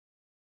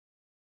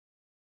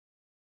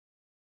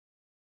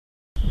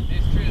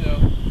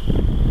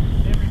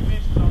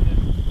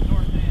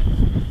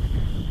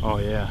Oh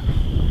yeah.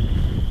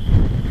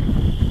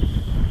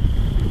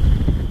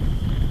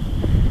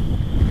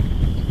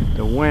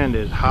 The wind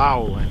is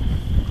howling.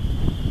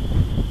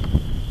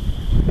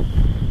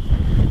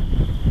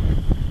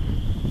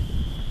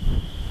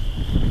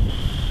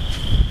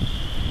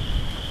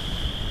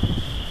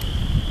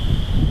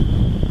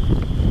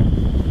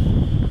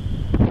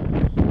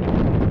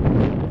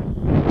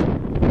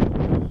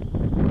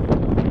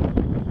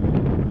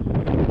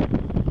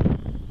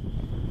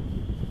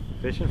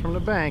 Fishing from the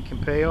bank can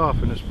pay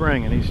off in the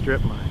spring in these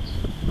strip mines.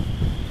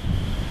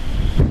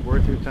 It's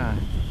worth your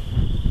time.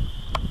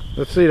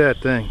 Let's see that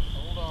thing.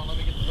 Hold on, let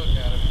me get the hook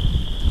out of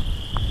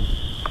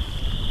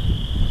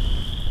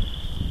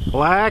it.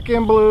 Black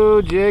and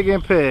blue jig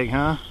and pig,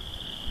 huh?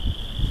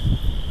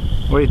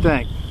 What do you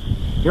think?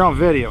 You're on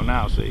video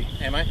now, see?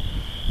 Am I?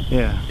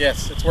 Yeah.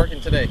 Yes, it's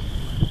working today.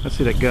 Let's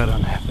see the gut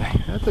on that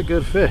thing. That's a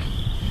good fish.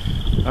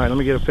 Alright, let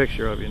me get a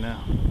picture of you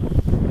now.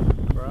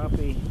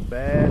 Crappie,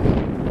 bass,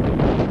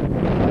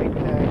 light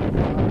tag,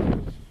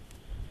 boxes,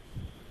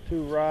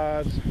 2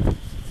 rods.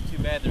 It's too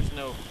bad there's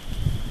no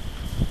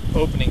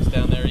openings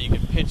down there you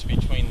could pitch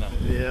between them.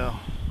 Yeah.